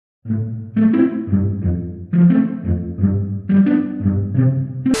Hey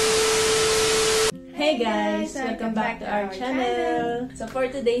guys! Welcome back to our channel! So for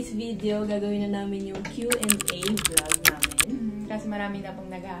today's video, gagawin na namin yung Q&A vlog namin. Kasi marami na pong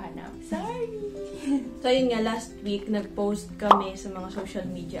naghahanap. Sorry! So yun nga, last week, nag-post kami sa mga social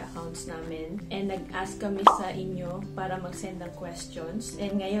media accounts namin and nag-ask kami sa inyo para mag-send ng questions.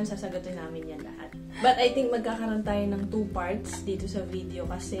 And ngayon, sasagutin namin yan lahat. But I think magkakaroon tayo ng 2 parts dito sa video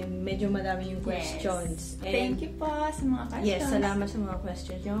kasi medyo madami yung questions. Yes. Thank you po sa mga questions. Yes, salamat sa mga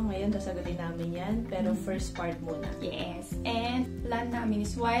questions nyo. Ngayon, sasagutin namin yan. Pero first part muna. Yes. And plan namin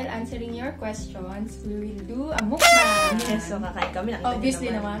is while answering your questions, we will do a mukbang. Yes, so kakain kami.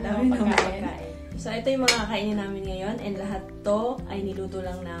 Obviously naman, pagkain. So, ito yung mga kakainin namin ngayon and lahat to ay niluto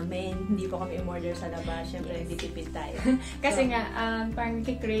lang namin. Hindi po kami umorder sa labas. Siyempre, hindi tipid tayo. Kasi nga, parang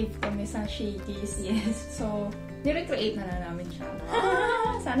crave kami sa shakies. Yes. So, nirecreate na namin siya.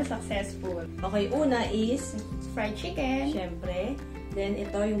 Sana successful. Okay, una is fried chicken. Siyempre. Then,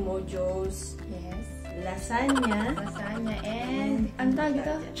 ito yung Mojo's. Yes. Lasagna. And, ang tawag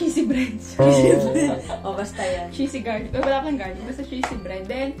ito? Cheesy bread. O, basta yan. Cheesy garlic. Wala kang garlic. Basta cheesy bread.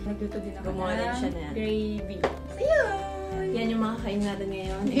 Then, nagluto din ako Gumawa din siya na gravy. Ayun! Yan yung mga kain natin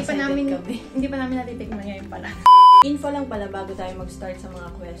ngayon. Hindi pa namin natitikman ngayon pala. Info lang pala bago tayo mag-start sa mga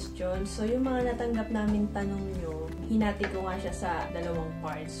questions. So, yung mga natanggap namin tanong nyo, hinati ko nga siya sa 2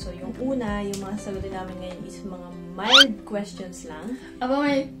 parts. So, yung una, yung mga sagutin namin ngayon is mga mild questions lang. Aba,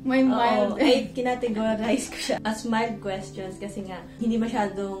 may mild. Ay, kinategorize ko siya as mild questions kasi nga, hindi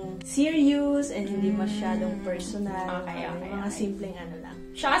masyadong serious and hindi masyadong personal. Okay. Mga simpleng ano lang.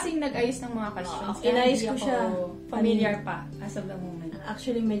 Siya kasing nag-ayos ng mga questions. Inayos ko siya. Familiar pa as of the moment.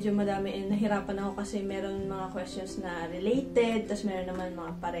 Actually, medyo madami and nahirapan ako kasi meron mga questions na related, tapos meron naman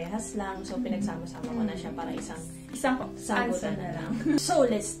mga parehas lang. So, pinagsama-sama ko na siya para isang answer na lang. So,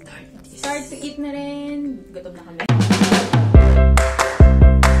 let's start. Start to eat na rin. Gutom na kami.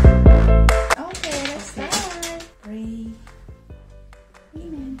 Okay, let's start. Pray.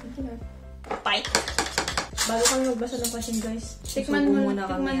 Amen. Thank you, Lord. Bye! Bago kami magbasa ng question, guys, Tikman lang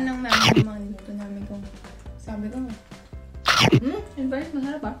namin yung mga niluto namin kung sabi ko. In fairness,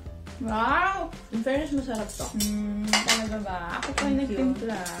 masarap ba? Wow! In fairness, masarap to. Talaga ba? Ako pa yung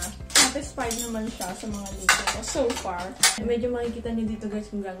nagtimpla. Satisfied naman siya sa mga luto ko so far. Medyo makikita niyo dito, guys,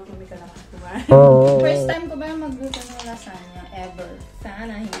 kung gano'n kami kalakas kumain. First time ko ba yung magluto ng lasagna ever?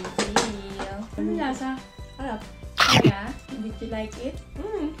 Sana hindi fail. Anong lasa? Harap. Yeah? Did you like it?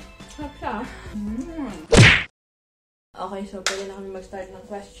 Harap siya. Okay, so pwede na kami mag-start ng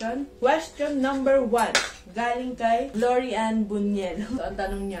question. Question number 1. Galing kay Lori Ann Bunyel. So, ang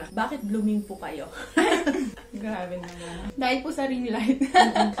tanong niya, bakit blooming po kayo? Grabe naman. Dahil po sa ring light.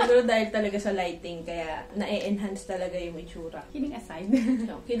 Siguro dahil talaga sa lighting, kaya na-enhance talaga yung itsura. Kidding aside.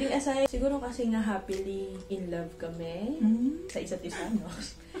 So, kidding aside, siguro kasi nga happily in love kami sa isa't isa, no?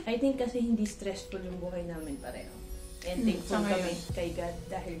 I think kasi hindi stressful yung buhay namin pareho. And thankful kami kay God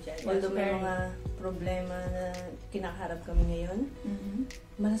dahil dyan. Although may mga problema na kinakaharap kami ngayon,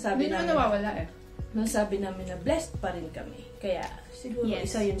 masasabi namin na blessed pa rin kami. Kaya siguro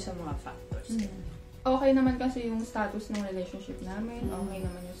isa yun sa mga factors. Okay naman kasi yung status ng relationship namin. Okay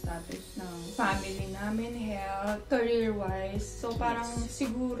naman yung status ng family namin, health, career-wise. So parang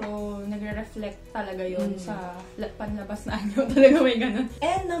siguro nagre-reflect talaga yun sa panlabas na anyo. Talaga may ganun.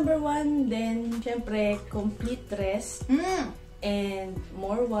 And number 1, then, syempre, complete rest. And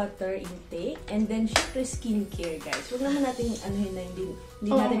more water intake. And then, syempre, skincare, guys. Huwag naman natin, hindi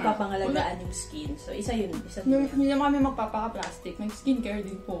natin papangalagaan yung skin. So, isa yun. Hindi naman kami magpapaka-plastic. May skincare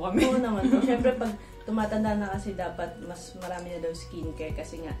din po kami. Oo naman po. Syempre, pag tumatanda na kasi dapat mas marami na daw skincare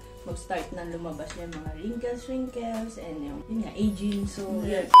kasi nga, mag-start na lumabas yung mga wrinkles, and yung aging. So,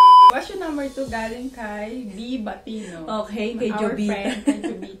 Question number 2 galing kay B. Batino. Okay, kay Our Jobita. friend, kay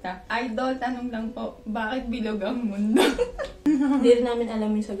Jobita. Idol, tanong lang po, bakit bilog ang mundo? Hindi rin namin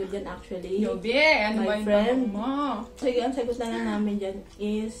alam yung sagot dyan actually. Jobi, ano ba yung tanong mo? Sige, ang sagot na lang namin dyan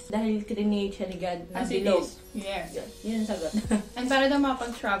is dahil create siya ni God na bilog. Yes. Yun ang sagot. And para daw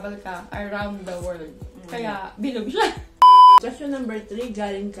mapag-travel ka around the world. Kaya bilog siya. Question number 3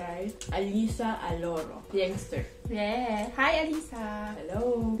 galing kay Alisa Aloro, youngster. Yeah. Hi, Alisa.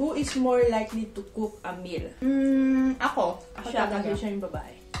 Hello. Who is more likely to cook a meal? Ako. Siya kasi siya yung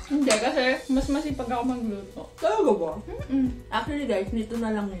babae. Hindi, kasi mas masipag ako magluto. Talaga ba? Actually guys, nito na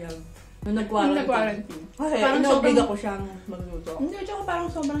lang yan. Nung nag-quarantine. Kasi inobliga ko siyang magluto. Hindi, tsaka parang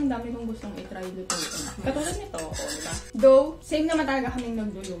sobrang dami kong gustong i-try lutuin. Katulad nito, diba? Though, same naman talaga kaming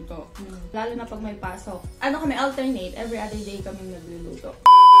nagluluto. Lalo na pag may pasok. Kami alternate, every other day kaming nagluluto.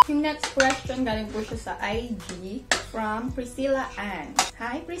 Yung next question, galing po siya sa IG from Priscilla Ann.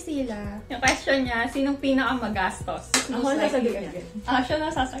 Hi, Priscilla. Yung question niya, sinong pinakamagastos? Ako nasasagot niya. Siya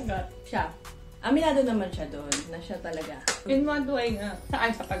nasasagot. Siya. Aminado naman siya doon, na siya talaga. In what way nga?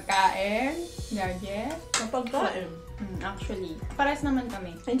 Saan? Sa pagkain? Gadget? Sa pagkain. Actually, pares naman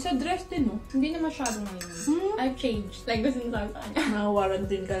kami. And sa dress din, no? Hindi na masyado ngayon. I've changed. Like, gusto nyo sa kanya.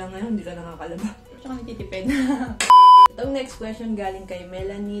 Naka-quarantine ka lang ngayon, hindi ka nakakalabas. Tsaka nagtitipid. Itong next question galing kay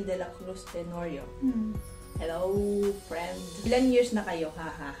Melanie de la Cruz Tenorio. Hello, friend. Ilan years na kayo?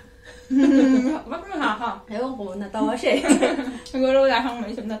 Haha. Ba't mo haka? Ewan ko, natawa siya eh. Siguro wala kang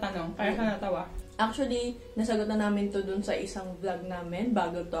maisip na tanong, kaya ka natawa. Actually, nasagot na namin to dun sa isang vlog namin,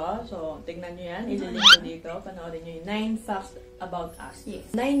 bago to. So, tignan nyo yan. Ililink ko dito. Panoorin nyo yung 9 facts about us.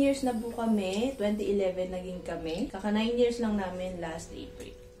 Yes. 9 years na po kami. 2011 naging kami. Kaka 9 years lang namin last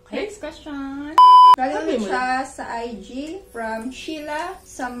April. Okay? Next question. Sabi Galing mo siya sa IG from Sheila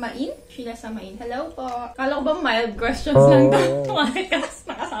Samain. Sheila Samain. Hello po. Kala ko ba mild questions lang to? Tumakit ka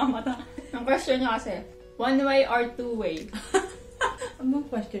nakasama na. Ang question niya kasi, one way or two way? Anong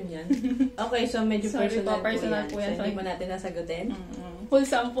question yan? Okay, so medyo Sorry personal po So, yan. hindi pa natin nasagutin.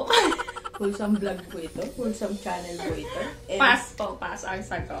 Wholesome po. Wholesome vlog po ito. Wholesome channel po ito. And Pass po. Pass ang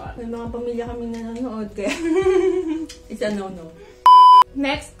sagot. may mga pamilya kami nanonood kaya it's a no-no.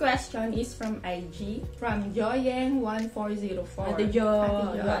 Next question is from IG, from Joyeng1404. Ate Jo,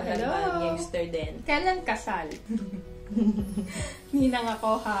 hello. Youngster din. Kailan kasal? Ninang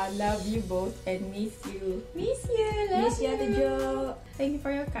ako ha. Love you both and miss you. Miss you. Love Miss you, Ate Jo. Thank you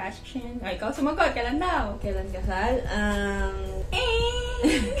for your question. Ay, ikaw sumagot. Kailan daw? Kailan kasal?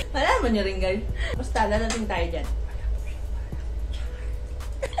 Malaman nyo rin, guys. Basta, lalating tayo dyan.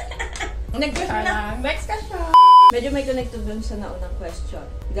 Next question na. Next question. Medyo may connected dun sa naunang question.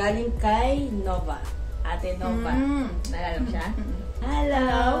 Galing kay Nova. Ate Nova. Nalala mo siya?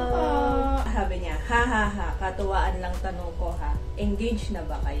 Hello po. Sabi niya, ha ha ha, katuwaan lang tanong ko ha. Engaged na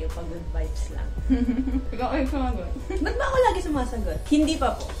ba kayo pag good vibes lang? Ikaw ay sumagot. Ba't ba ako lagi sumasagot? Hindi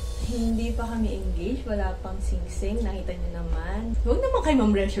pa po. Hindi pa kami engaged. Wala pang sing-sing. Nakita niyo naman. Huwag naman kayo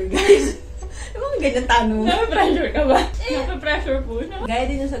ma-pressure, guys. Yung mga ganyan tanong. Nape-pressure ka ba? Nape-pressure po na. Gaya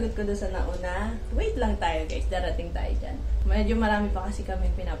din yung sagot ko doon sa nauna. Wait lang tayo, guys. Darating tayo dyan. Medyo marami pa kasi kami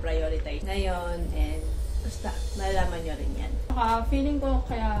pinaprioritize ngayon. And basta, malalaman nyo rin yan. Feeling ko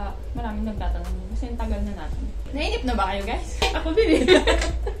kaya maraming nagtatanong kasi ang tagal na natin. Nainip na ba kayo, guys? Ako din eh.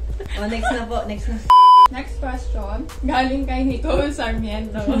 Next na po. Next na. Next question, galing kay Nicole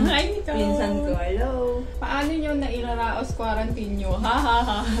Sarmiento. Hi, Nicole! Pinsan ko, hello. Paano nyo nairaraos quarantine nyo? Ha, ha,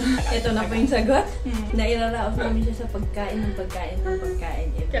 ha. Ito na po yung sagot. Nairaraos namin siya sa pagkain.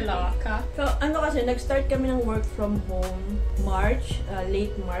 Kalaka. So, ano kasi, nag-start kami ng work from home March,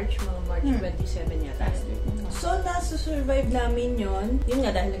 late March, mga March 27 yata. So, nasusurvive namin yun. Yun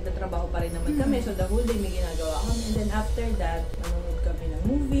nga, dahil nagtatrabaho pa rin naman kami. So, the whole day may ginagawa kami. And then after that, nanonood kami ng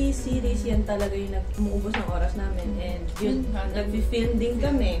movie, series. Yan talaga yung umuubos ng oras namin. And yun, nag-film din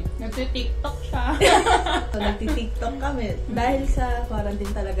kami. Nagti-TikTok siya. So, nagti-TikTok kami. Dahil sa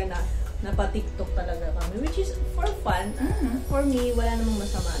quarantine talaga napa-TikTok talaga kami. Which is for fun. For me, wala namang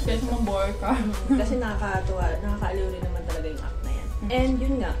masama. Kasi mabore ka. Kasi nakakaaliw rin naman talaga yung app na yan. And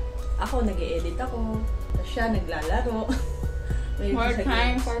yun nga, ako nag-e-edit ako. Tapos siya naglalaro. More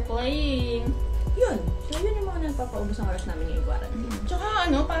time for playing. Yun. So, yun yung mga nagpapaubos ng oras namin yung quarantine. Tsaka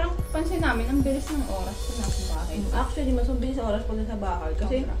parang pansin namin, ang bilis ng oras ko nasa bahay. Actually, mas mabilis sa oras pag nasa bahay.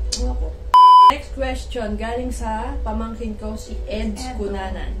 Kasi, wala ko. Next question, galing sa pamangkin ko, si Eds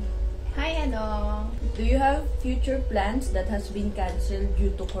Kunanan. Hi, Edo! Do you have future plans that has been cancelled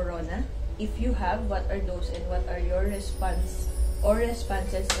due to Corona? If you have, what are those and what are your responses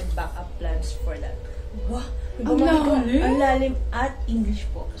and backup plans for that? Wow! Ang lalim at English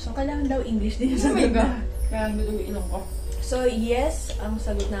po. So, kailangan daw English din sa mga. Kaya ang dulo ilong ko. So, yes, ang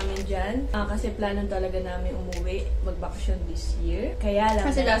sagot namin dyan. Kasi plano talaga namin umuwi, magbakasyon this year. Kaya lang...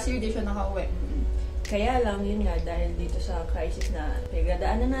 Kasi last year di siya nakauwi. Kaya lang, yun nga, dahil dito sa crisis na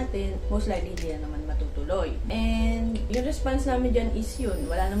pinagdadaanan natin, most likely hindi na naman matutuloy. And yung response namin dyan is yun,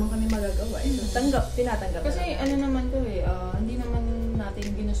 wala naman kami magagawa. So, tinatanggap kasi ano naman to eh, hindi naman natin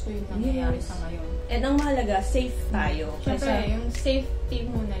ginusto yung nangyayari sa ngayon. And ang mahalaga, safe tayo. Siyempre, yung safety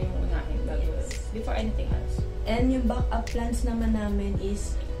muna yung unahin before anything else. And yung backup plans naman namin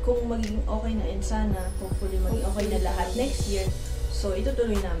is kung magiging okay na and sana, hopefully maging okay na lahat next year, so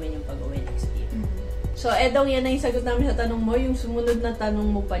itutuloy namin yung pag-uwi next year. So, Edong, yan na yung sagot namin sa tanong mo. Yung sumunod na tanong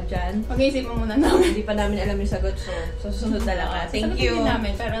mo pa dyan. Pag-iisip mo muna namin. Hindi pa namin alam yung sagot. So susunod na lang. Thank you. Sagutin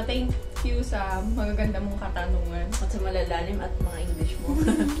namin, pero thank you sa magaganda mong katanungan. At sa malalalim at mga English mo.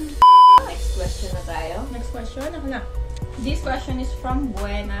 Next question na tayo. Next question, ako na. This question is from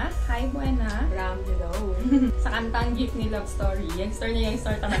Buena. Hi, Buena. Hello. Sa kantang Jeepney Love Story. Youngster na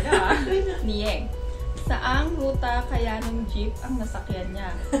youngster talaga. Ni Yeng. Saang ruta kaya ng jeep ang nasakyan niya?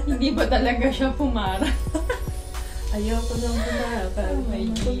 Hindi ba talaga siya pumara? Ayoko nang pumara. Oh my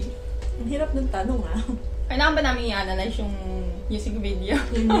God. Ang hirap ng tanong Kailangan ba namin i-analyze yung music video?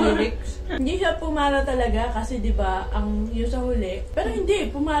 Yung lyrics. Hindi siya pumara talaga kasi di ba ang yung sa huli. Pero hindi,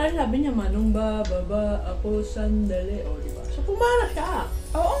 pumara sabi niya manong baba, ako sandali. O di ba? So pumara siya.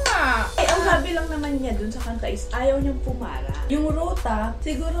 Oo nga! Ang sabi lang naman niya dun sa kanta is ayaw niyang pumara. Yung ruta,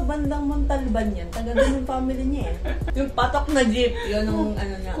 siguro bandang Montalban yan. Taga dun yung family niya Yung patok na jeep, yun ang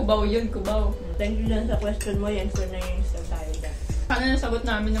ano niya. Kubaw yun, kubaw. Thank you dyan sa question mo, youngster na youngster tayo dyan. Paano nasagot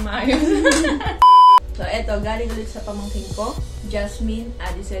namin na maayos? So, eto, galing ulit sa pamangkin ko, Jasmine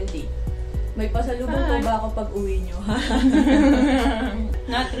Adisel D. May pasalubong po ba ako pag uwi nyo?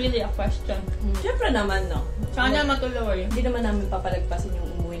 Not really a question. Siyempre naman, no? Tsaka na matuloy. Hindi naman namin papalagpasin yung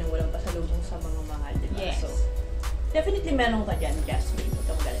umuwi ng walang pasalubong sa mga mahal, diba? Yes. So, definitely meron ka dyan, Jasmine. Huwag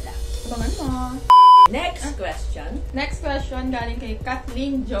kang galala. Abangan mo. Next question. Next question galing kay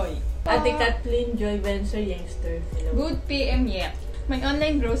Kathleen Joy. Ate Kathleen Joy Vencer Youngster. Hello. Good PM yet. May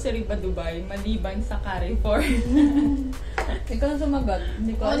online grocery ba Dubai maliban sa Carrefour? Ikaw ang sumagot.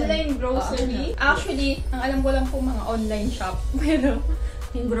 Hindi ko alam. Online grocery? Actually, ang alam ko lang po mga online shop. Pero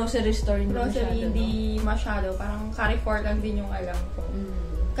Yung grocery store hindi grocery masyado, hindi masyado. Parang Carrefour lang din yung alam ko.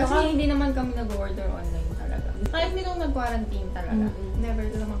 Kasi hindi naman kami nag-order online talaga. Kahit nung nag-quarantine talaga. Never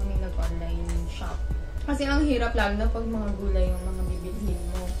naman kami nag-online shop. Kasi ang hirap lalo na pag mga gulay yung mga bibilhin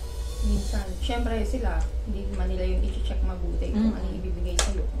mo. Minsan, syempre sila, hindi man nila yung i-check mabuti kung ano yung ibibigay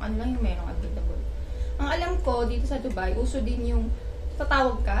sa'yo. Kung ano lang yung merong available. Ang alam ko, dito sa Dubai, uso din yung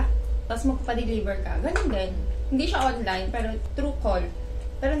tatawag ka, tapos magpa-deliver ka. Ganun din. Hindi siya online, pero through call.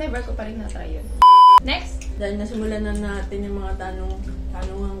 Pero never ko pa rin na-try yun. Next! Dahil nasimulan na natin yung mga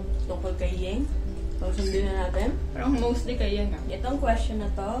tanong tungkol kay Yeng. So, sundin na natin. Pero mostly kaya nga. Itong question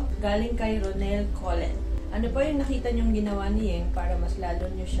na to, galing kay Ronel Colin. Ano po yung nakita niyong ginawa ni Yeng para mas lalo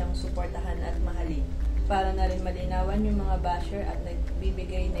niyo siyang suportahan at mahalin? Para na rin malinawan yung mga basher at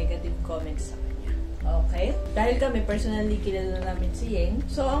nagbibigay negative comments sa kanya. Okay? Dahil kami personally kilala namin si Yeng,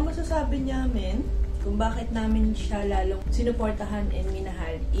 so ang masasabi namin kung bakit namin siya lalong sinuportahan and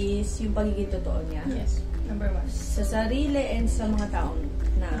minahal is yung pagiging totoo niya. Yes. Number 1. Sa sarili and sa mga taong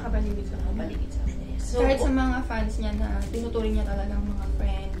na Nakapaligid sa mga paligid sa kanya. So, kahit sa mga fans niya na tinuturing niya talagang mga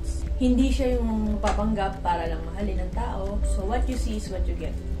friends. hindi siya yung papanggap para lang mahalin ng tao. So, what you see is what you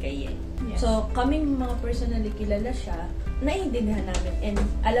get kay Yeng. Yes. So, kaming mga personally kilala siya, naiintindihan namin and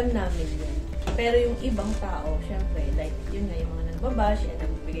alam namin yun. Pero yung ibang tao, syempre, like, yun nga, yung mga nagbabash and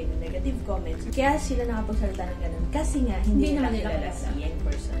nagbibigay ng negative comments, kaya sila nakapagsalita ng ganun. Kasi nga, hindi nila kilala si Yeng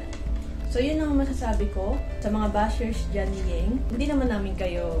personally. So, yun ang masasabi ko sa mga bashers dyan ni Yeng. Hindi naman namin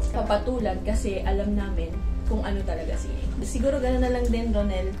kayo papatulan kasi alam namin kung ano talaga si Yeng. Siguro gano'n na lang din,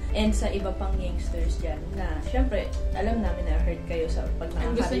 Ronel, and sa iba pang youngsters dyan na, syempre, alam namin na hurt kayo sa pag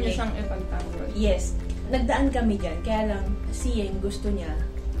And gusto niyo nakakarinig. siyang ipagtanggol. Yes. Nagdaan kami dyan, kaya lang si Yeng gusto niya,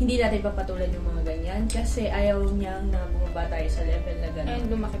 hindi natin papatulan yung mga ganyan kasi ayaw niyang na bumaba tayo sa level na gano'n. And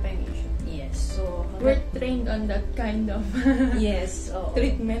lumaki pa yung issue. Yes. So, We're trained on that kind of yes. Oo.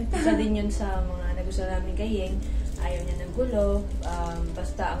 treatment. Isa din yun sa mga nagustuhan namin kay Yeng. Ayaw niya ng gulo.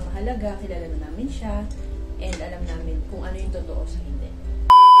 Basta ang mahalaga, kilala na namin siya. And alam namin kung ano yung totoo sa hindi.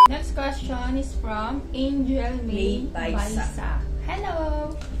 Next question is from Angel May Baisa.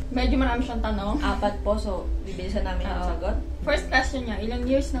 Hello! Medyo marami siyang tanong. 4 po, so bibilisan namin ang sagot. First question niya, ilang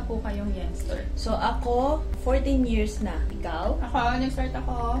years na po kayong youngster? So ako, 14 years na. Ikaw? Ako, nag-start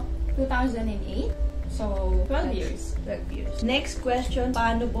ako 2008. So, 12 years. 12 years. Next question,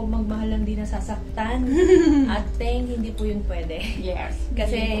 paano po magmahal lang di nasasaktan? At hindi po yun pwede. Yes.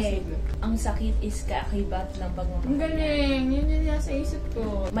 Kasi Impossible. ang sakit is kaakibat ng pagmamahal. Ang galing! Yun yung nasa isip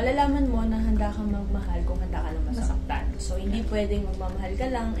ko. Malalaman mo na handa kang magmahal kung handa ka na masaktan. So, hindi pwedeng magmamahal ka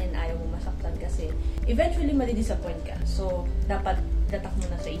lang and ayaw mo masaktan kasi eventually mali-disappoint ka. So, dapat datak mo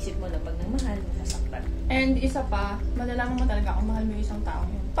na sa isip mo na pag nagmahal, masasaktan. And isa pa, malalaman mo talaga kung mahal mo yung isang tao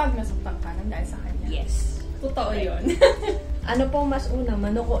yun pag nasaktan ka nang dahil sa kanya. Yes. Totoo yun. Ano po mas una,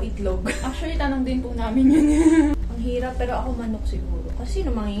 manok o itlog? Actually, tanong din po namin yun. Ang hirap, pero ako manok siguro. Kasi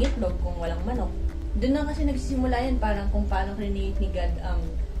sino mangingitlog kung walang manok? Doon na kasi nagsisimula yan parang kung paano create ni God ang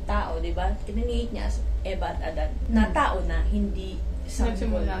tao, di ba? Create niya as Eva at Adan. Na tao na, hindi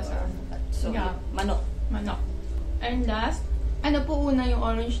Nagsimula sa So, yeah. manok. And last, ano po una, yung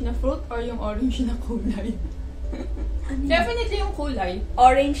orange na fruit or yung orange na kulay? Definitely yung kulay.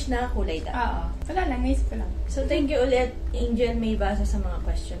 Orange na kulay daw. Oo. Wala lang, naisip ko lang. So, thank you ulit, Angel May basa sa mga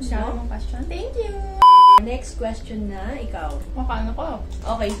questions mo. Question. Thank you! Next question na, ikaw. Ano ko?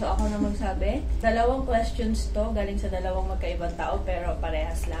 Okay, so ako na magsabi. 2 questions to, galing sa 2 magkaibang tao, pero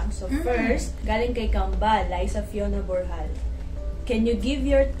parehas lang. So, first, galing kay Kambal, Liza Fiona Borjal. Can you give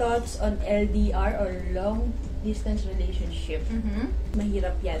your thoughts on LDR or long-distance relationship?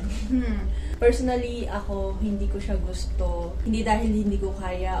 Mahirap yan. Personally, ako, hindi ko siya gusto. Hindi dahil hindi ko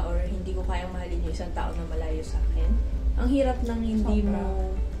kaya or hindi ko kayang mahalin yung isang tao na malayo sa akin. Ang hirap nang hindi mo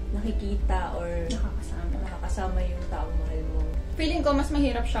nakikita or nakakasama yung taong mahal mo. Feeling ko mas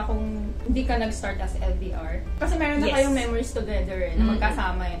mahirap siya kung hindi ka nag-start as LDR. Kasi meron na kayong memories together na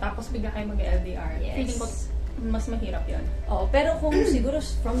magkasama tapos bigla kayo mag-LDR. Yes. Feeling ko mas mahirap yun. Oo, pero kung siguro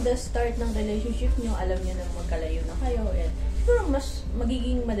from the start ng relationship nyo, alam nyo na magkalayo na kayo, siguro mas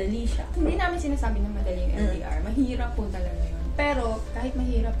magiging madali siya. Hindi namin sinasabi na madali yung LDR. Mahirap po talaga yun. Pero, kahit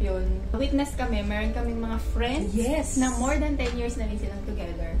mahirap yun, witness kami, meron kaming mga friends na more than 10 years na rin silang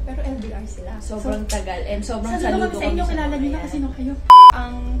together. Pero LDR sila. Sobrang tagal and sobrang saludo kami sa inyo, kilala nyo na kasi sino kayo.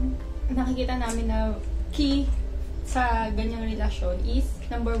 Ang nakikita namin na key sa ganyang relasyon is,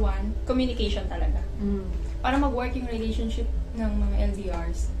 number 1, communication talaga. Para mag-work yung relationship ng mga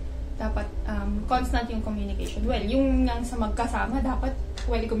LDRs, dapat constant yung communication. Well, yung sa magkasama, dapat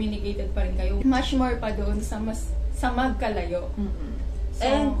well communicated pa rin kayo. Much more pa doon sa magkalayo. So,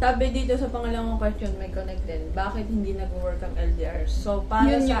 and sabi dito sa pangalawang question, may connect din. Bakit hindi nag-work ang LDR? So,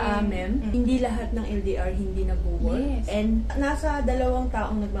 para sa amin, hindi lahat ng LDR hindi nag-work. Yes. And nasa 2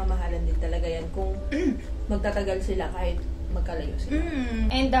 taong nagmamahalan din talaga yan kung magtatagal sila kahit magkalayo sila.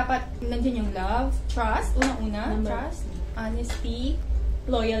 And dapat nandiyan yung love, trust, unang-una, trust, honesty,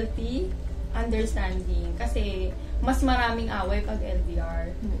 loyalty, understanding. Kasi mas maraming away pag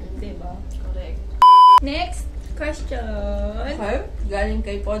LDR. Diba? Correct. Next question. Okay. Galing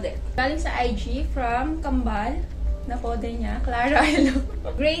kay Pode. Galing sa IG from Kambal na Pode niya. Clara, hello.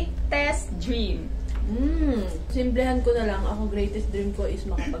 Greatest dream. Simplehan ko na lang, ako greatest dream ko is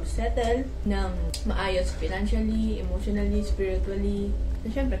makapag-settle ng maayos financially, emotionally, spiritually.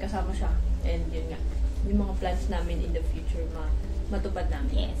 And syempre, kasama siya. And yun nga, yung mga plans namin in the future, matupad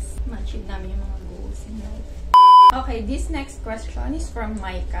namin. Yes. Ma-achieve namin yung mga goals in life. Okay, this next question is from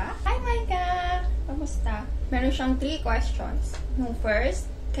Maika. Hi, Maika! Kamusta? Meron siyang 3 questions. Yung first,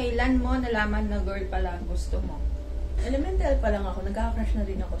 kailan mo nalaman na girl pala gusto mo? Elemental pa lang ako, nagka-crush na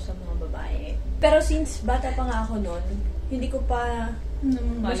rin ako sa mga babae. Pero since bata pa nga ako noon, hindi ko pa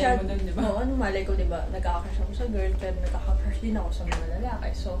malay mo dun, diba? Oo, malay ko, diba? Nagka-crush ako sa girl, pero nagka-crush din ako sa mga lalaki.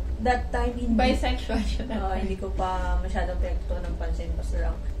 So, that time, bisexual siya that time. Hindi ko pa masyadong pinagtutunan ng pansin. Basta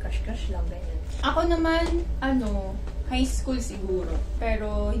lang, crush lang, ganyan. Ako naman, high school siguro.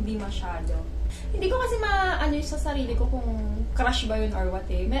 Pero, hindi masyado. Hindi ko kasi sa sarili ko kung crush ba yun or what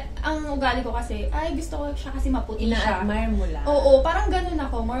ang ugali ko kasi, gusto ko siya kasi maputi siya. Ina-admire mo lang. Oo, parang ganun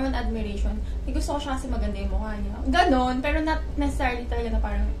ako. More on admiration. Gusto ko siya kasi maganda yung mukha niya. Ganun, pero not necessarily talaga na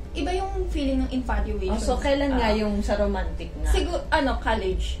parang, iba yung feeling ng infatuation. So, kailan nga yung sa romantic na? Siguro,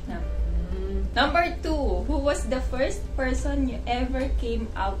 college na. Number 2, who was the first person you ever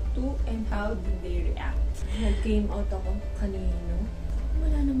came out to and how did they react? Nag-came out ako kanino?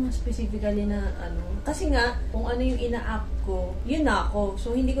 Wala namang specifically na Kasi nga, kung ano yung ina-act ko, yun na ako.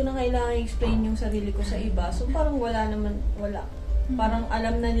 So, hindi ko na kailangan explain yung sarili ko sa iba. So, parang wala. Parang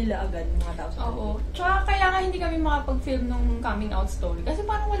alam na nila agad mga tao sa Oo. Tsaka kaya nga hindi kami makapag-film nung coming out story. Kasi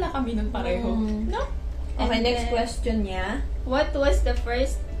parang wala kami nun pareho. No? Okay, next question niya. What was the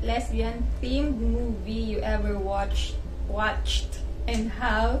first lesbian-themed movie you ever watched? And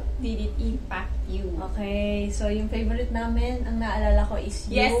how did it impact you? Okay, so yung favorite namin, ang naalala ko is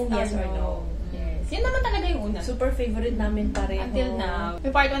Yes or No. Yes. Yun naman talaga yung una. Super favorite namin pareho. Until now. May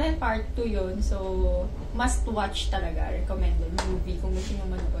part 1 and part 2 yun. So, must watch talaga. Recommended movie kung gusto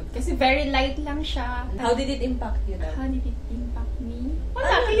nyo manood. Kasi very light lang siya. How did it impact you? How did it impact me?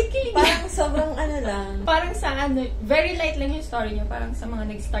 Wala, kilig-kilig. Parang sobrang lang. Parang sa very light lang yung story niya. Parang sa mga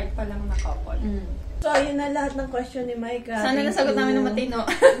nag-start pa lang na couple. So, yun na lahat ng question ni Micah. Sana nasagot namin ng matino.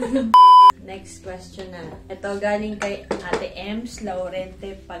 Next question na. Ito galing kay Ate Ems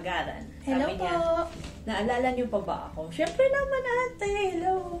Laurente Pagaran. Hello Sabi po! niya, naalala niyo pa ba ako? Syempre naman ate,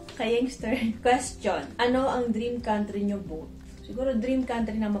 hello! Kay Youngster. Question, ano ang dream country niyo both? Siguro dream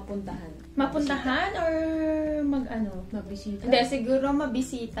country na mapuntahan. Mapuntahan or Mabisita? Hindi, siguro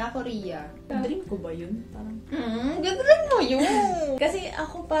mabisita, Korea. Dream ko ba yun? Parang... Gagawin mo yun! Kasi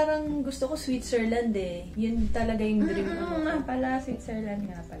ako parang gusto ko Switzerland Yun talaga yung dream ko. Pala, Switzerland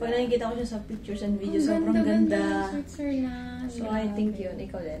nga pala. Pag nakikita ko siya sa pictures and videos, sobrang ganda. Switzerland. So, I think yun.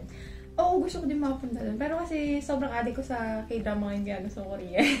 Ikaw din. Oo, gusto ko din makapunta doon. Pero kasi sobrang adik ko sa K-drama ngayon kaya gusto ko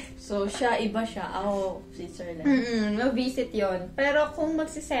Korea. So, iba siya. Ako, Switzerland. Ma-visit yon. Pero kung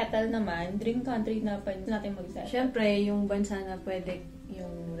magsisettle naman, dream country na pwede natin mag-settle. Siyempre, yung bansa na pwede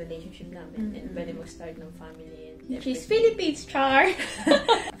yung relationship namin and pwede mag-start ng family. Which is Philippines, char!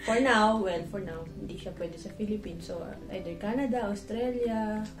 For now, hindi siya pwede sa Philippines. So, either Canada,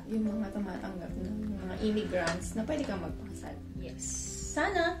 Australia. Yung mga tumatanggap ng mga immigrants na pwede kang magpakasal. Yes.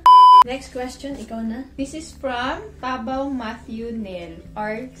 Sana! Next question, ikaw na. This is from Tabaw Matthew Nel.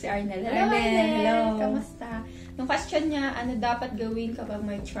 Or si Arnel. Hello, Arnel. Arnel! Hello. Kamusta? Yung question niya, ano dapat gawin kapag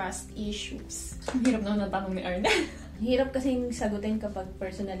may trust issues? Ang hirap naman ang tanong ni Arnel. Hirap kasing sagutin kapag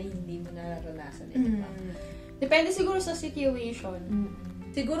personally hindi mo nararanasan. Diba? Depende siguro sa situation.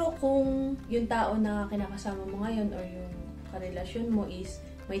 Siguro kung yung tao na kinakasama mo ngayon or yung karelasyon mo is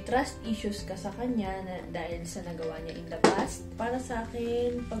may trust issues ka sa kanya na dahil sa nagawa niya in the past. Para sa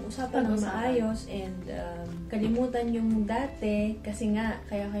akin, pag-usapan ng maayos and kalimutan yung dati kasi nga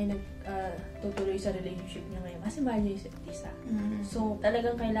kaya kayo tutuloy sa relationship niya ngayon kasi mahal niyo yung isa't isa. So,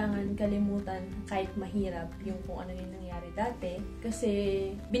 talagang kailangan kalimutan kahit mahirap yung kung ano yung nangyari dati kasi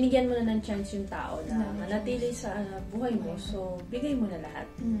binigyan mo na ng chance yung tao na manatili sa buhay mo. So, bigay mo na lahat.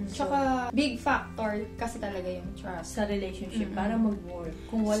 Tsaka, big factor kasi talaga yung trust Sa relationship para mag-work.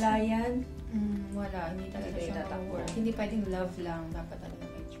 Kung wala yan, wala. Hindi talaga Hindi siya tatakbo. mag-work. Hindi pwedeng love lang. Dapat talaga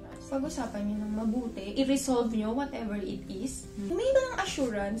may trust. Pag-usapan niyo ng mabuti. I-resolve niyo whatever it is. Humingi ka ng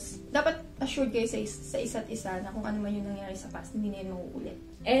assurance. Dapat assured kayo sa isa't isa na kung ano man yung nangyari sa past, hindi na yun mauulit.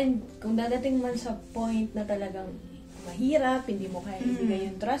 and kung dadating man sa point na talagang mahirap, hindi mo kaya ibigay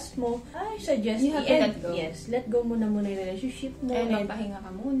yung trust mo, I suggest You have to let go. Yes, let go muna yung relationship mo. And magpahinga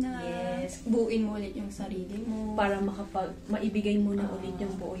ka muna. Yes. Buuin mo ulit yung sarili mo. Para maibigay mo na ulit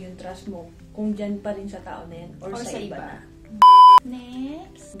yung buo yung trust mo kung dyan pa rin sa tao na yan or sa iba na.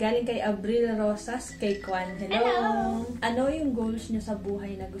 Next. Galing kay Abril Rosas, kay Kwan. Hello! Ano yung goals niyo sa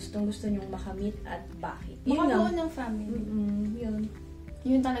buhay na gustong-gusto niyong makamit at bakit? Makabuo ng family. Yun.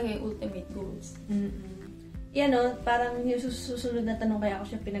 Yun talaga yung ultimate goals. Yan o, parang yung susunod na tanong kaya ako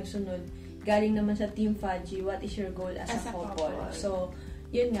siya pinagsunod. Galing naman sa Team Faji, what is your goal as a couple? So,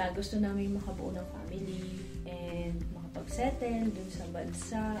 yun nga, gusto namin makabuo ng family and makapag-settle dun sa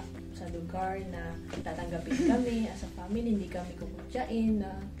bansa, sa lugar na tatanggapin kami as a family, hindi kami kukutyain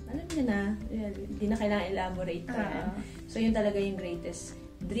na, alam niyo na, hindi na kailangan elaborate pa yan. So, yun talaga yung greatest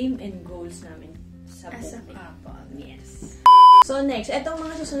dream and goals namin sa buhay. As a couple. Yes. So next, etong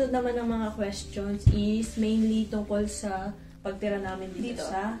mga susunod naman ng mga questions is mainly tungkol sa pagtira namin dito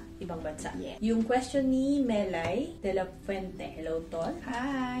sa ibang bansa. Yeah. Yung question ni Melay de la Fuente. Hello, Tol.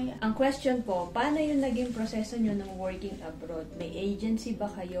 Hi! Ang question po, paano yung naging proseso nyo ng working abroad? May agency ba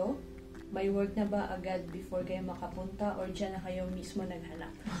kayo? May work na ba agad before kayo makapunta or dyan na kayo mismo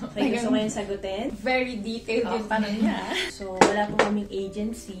naghanap? Okay, gusto ko yung sagutin? Very detailed yung tanong niya. So, wala po kaming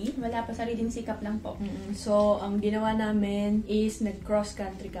agency. Wala pa, sariling sikap lang po. So, ang ginawa namin is nag-cross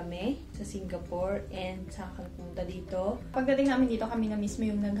country kami sa Singapore and saka kami pumunta dito. Pagdating namin dito, kami na mismo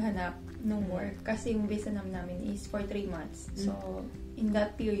yung naghanap ng work kasi yung visa namin is for 3 months. So, in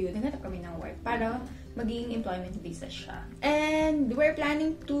that period, naghanap kami ng work para magiging employment visa siya. And we're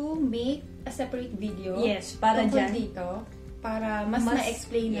planning to make a separate video. Yes, para tungkol dyan. dito. Para mas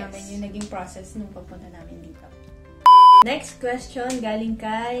ma-explain namin yung naging process nung pagpunta namin dito. Next question galing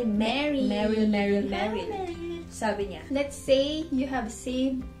kay Meryl. Sabi niya, Let's say you have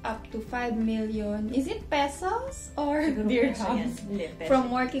saved up to 5 million. Is it pesos or dirhams? Hindi, peso.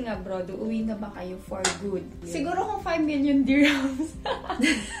 From working abroad, uuwi na ba kayo for good? Siguro kung 5 million dirhams.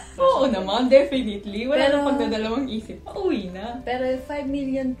 Oo naman, definitely. Wala nang pagdadalawang isip. Uuwi na. Pero 5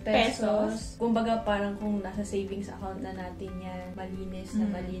 million pesos, kumbaga parang kung nasa savings account na natin yan, malinis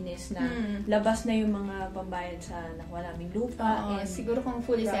na, labas na yung mga pambayad sa nakuha naming lupa. And siguro kung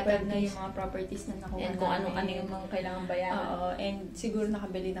fully settled na yung mga properties na nakuha and kung ano-ano yung mga kailangan bayaran. And siguro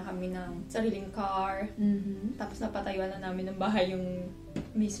nakabili na kami ng sariling car. Tapos napatayuan na namin ng bahay yung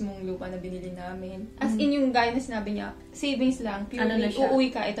mismong lupa na binili namin. As in yung guy na sinabi niya, savings lang, purely,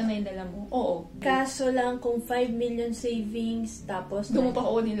 uuwi ka, ito na yung dala mo. Oo. Kaso lang kung 5 million savings, tapos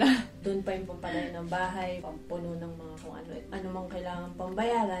dumupako nila. Doon pa yung pampalayo ng bahay, pampuno ng mga kung ano mang kailangan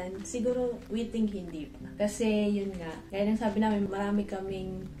pambayaran, siguro we think hindi pa. Kasi yun nga, gaya ng sabi namin, marami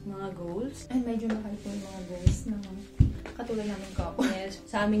kaming mga goals. And medyo mahal po yung mga goals na katulad namin couple. Yes,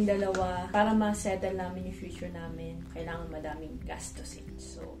 sa aming dalawa, para ma-settle namin yung future namin, kailangan madaming gastusin.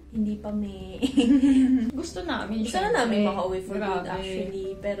 So, hindi pa may... Gusto namin Gusto na namin makauwi for good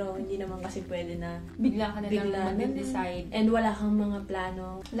actually, pero hindi naman kasi pwede na bigla ka na lang mag-decide. And wala kang mga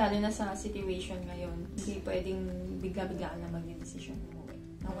plano. Lalo na sa situation ngayon, hindi pwedeng bigla-bigla ka na mag-decision mo.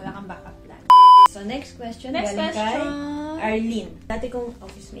 Wala kang backup plan. So, next question. Next galing question. Kay Arlene. Dati kong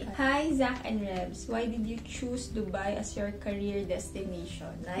office mate. Hi, Zach and Rebs. Why did you choose Dubai as your career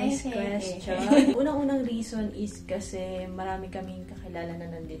destination? Nice question. Unang-unang reason is kasi marami kaming kakilala na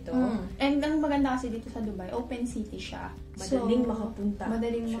nandito. And ang maganda kasi dito sa Dubai, open city siya. Madaling makapunta.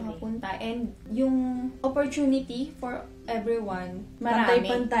 Madaling makapunta. And yung opportunity for everyone, marami.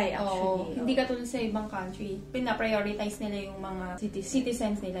 Pantay-pantay actually. Hindi katulad sa ibang country. Pina-prioritize nila yung mga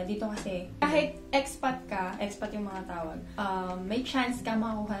citizens nila. Dito kasi, kahit expat yung mga tawag, may chance ka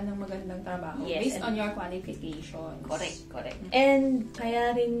makakuha ng magandang trabaho based on your qualifications. Correct. And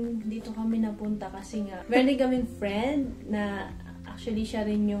kaya rin dito kami napunta kasi nga, meron kaming friend na actually siya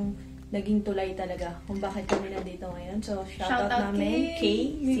rin yung naging tulay talaga kung bakit kami nandito ngayon. So, shout out namin,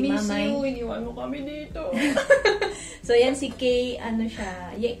 Kay, si Mamay. Iniwan mo kami dito. So, yan si Kay,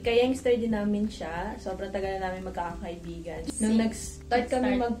 kaya youngster din namin siya. Sobrang tagal na namin magkakaibigan. Nung nag-start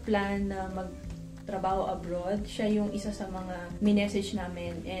kami mag-plan na magtrabaho abroad, siya yung isa sa mga minessage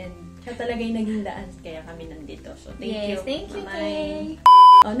namin. And siya talaga yung naging daan kaya kami nandito. So, thank you, Kay.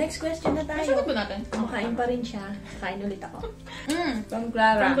 Oh, next question na tayo. Sagot ba natin? Kumakain pa rin siya. Kain ulit ako. From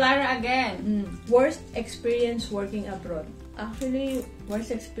Clara again. Worst experience working abroad. Actually,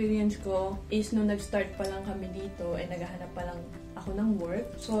 worst experience ko is nung nag-start pa lang kami dito ay naghahanap pa lang ako ng work.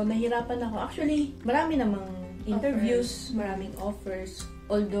 So, nahirapan ako. Actually, marami namang interviews, maraming offers.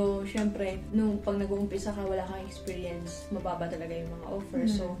 Although, syempre, nung pag nag-uumpisa ka, wala kang experience, mababa talaga yung mga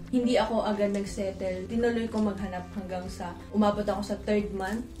offers. So, hindi ako agad nag-settle. Tinuloy ko maghanap hanggang sa, umabot ako sa 3rd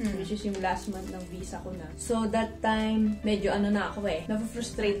month, which is yung last month ng visa ko na. So, that time, medyo na ako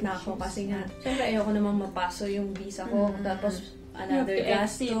na-frustrate na ako kasi nga, syempre, ayoko namang mapaso yung visa ko. Tapos, another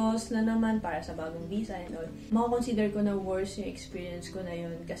gastos na naman para sa bagong visa and all. Mako-consider ko na worse yung experience ko na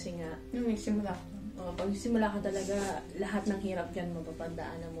yun kasi nga, Nung nagsimula ko. pag simula ka talaga, lahat ng hirap dyan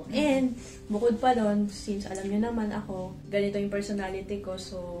mapapagdaanan mo. And, bukod pa doon, since alam nyo naman ako, ganito yung personality ko,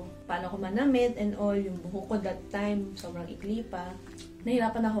 so, paano ko manamit and all, yung buhok ko that time, sobrang ikli pa.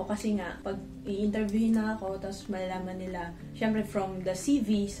 Nahirapan ako kasi nga, pag i-interviewin na ako, tapos malalaman nila, syempre from the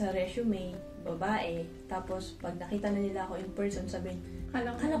CV sa resume, babae. Tapos, pag nakita na nila ako in person, sabihin,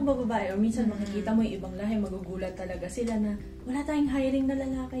 kala ko ba babae? Or minsan makikita mo yung ibang lahi, magugulat talaga sila na wala tayong hiring na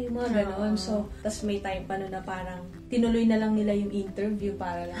lalaki, yung mga ganoon. So, tas may time pa na parang tinuloy na lang nila yung interview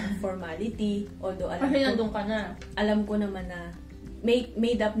para lang formality. Although alam ko naman na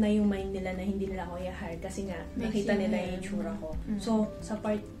made up na yung mind nila na hindi nila ako i-hire kasi nga nakita nila yung itsura ko. So, sa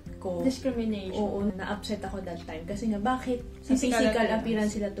part ko, discrimination. Oo, na-upset ako that time. Kasi nga, bakit sa physical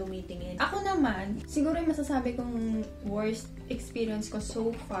appearance sila tumitingin? Ako naman, siguro yung masasabi kong worst experience ko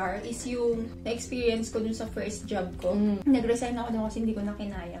so far is yung na-experience ko dun sa first job ko. Nag-resign ako dun kasi hindi ko na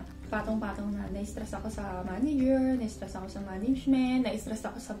kinaya. Patong-patong na. Na-stress ako sa manager, na-stress ako sa management, na-stress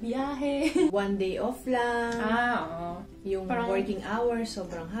ako sa biyahe. One day off lang. Oo. Yung parang working hours,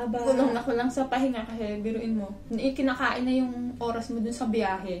 sobrang haba. Kulong na kulang sa pahinga kasi biruin mo. Kinakain na yung oras mo dun sa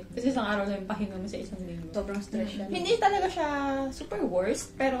biyahe. Kasi isang araw lang yung pahinga mo sa isang linggo. Sobrang stress siya. Hindi talaga siya super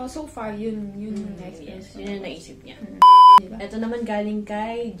worst, pero so far, yun na-experience. Yun yung naisip niya. Ito naman galing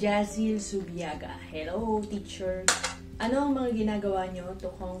kay Jazil Subiaga. Hello, teacher. Ano ang mga ginagawa nyo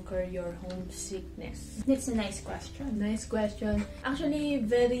to conquer your homesickness? It's a nice question. Nice question. Actually,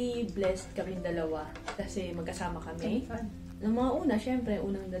 very blessed kaming dalawa kasi magkasama kami. Nung mga una, syempre,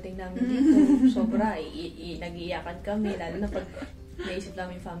 unang dating namin dito, sobra, nag-iiyakan kami, lalo na pag naisip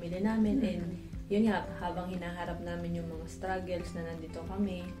namin yung family namin. And yun nga, habang hinaharap namin yung mga struggles na nandito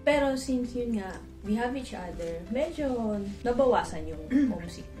kami. Pero since yun nga, we have each other, medyo nabawasan yung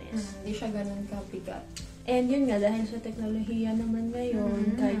homesickness. Hindi siya ganun kabigat. And yun nga, dahil sa teknolohiya naman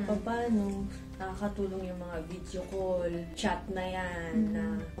ngayon, kahit pa paano, nakakatulong yung mga video call, chat na yan,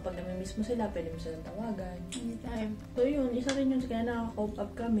 na kapag namimiss mo sila, pwede mo silang tawagan. Anytime. So yun, isa rin yun, kaya nakaka-cope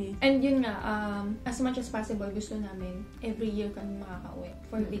up kami. And yun nga, as much as possible, gusto namin, every year kami makaka-uwi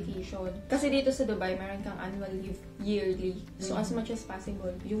for vacation. Kasi dito sa Dubai, meron kang annual leave yearly. So as much as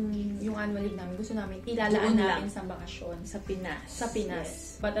possible, yung annual leave namin, gusto namin ilalaan namin sa bakasyon. Sa Pinas. Sa Pinas.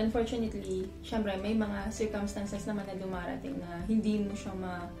 Yes. But unfortunately, syempre, may mga circumstances naman na dumarating na hindi mo siya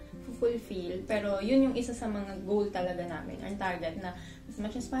fulfill. Pero yun yung isa sa mga goal talaga namin, our target na as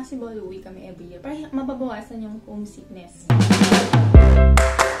much as possible, uwi kami every year para mababawasan yung homesickness.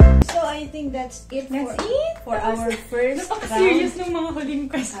 So I think that's it for our first round. Napaka-serious ng mga huling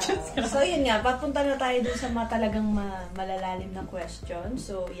questions. So, yun nga. Papunta na tayo dun sa talagang malalalim na question.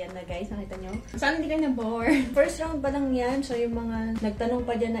 So, yan na guys. Nakita nyo? Sana hindi ka na-bore. First round pa lang yan. So, yung mga nagtanong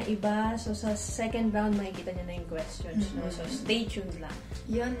pa dyan na iba. So, sa second round, makikita nyo na yung questions. No? So, stay tuned lang.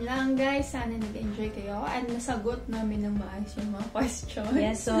 Yun lang guys. Sana nag-enjoy kayo. At nasagot namin ng maayos yung mga questions.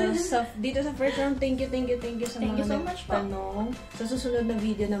 Yes. So, dito sa first round, thank you sa mga so much po. nagtanong. Sa susunod na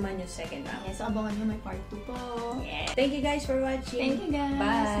video naman yung second round. Yes, abangan nyo may part 2 po. Yeah. Thank you guys for watching. Thank you guys.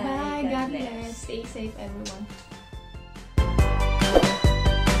 Bye. Bye. God bless. Stay safe everyone.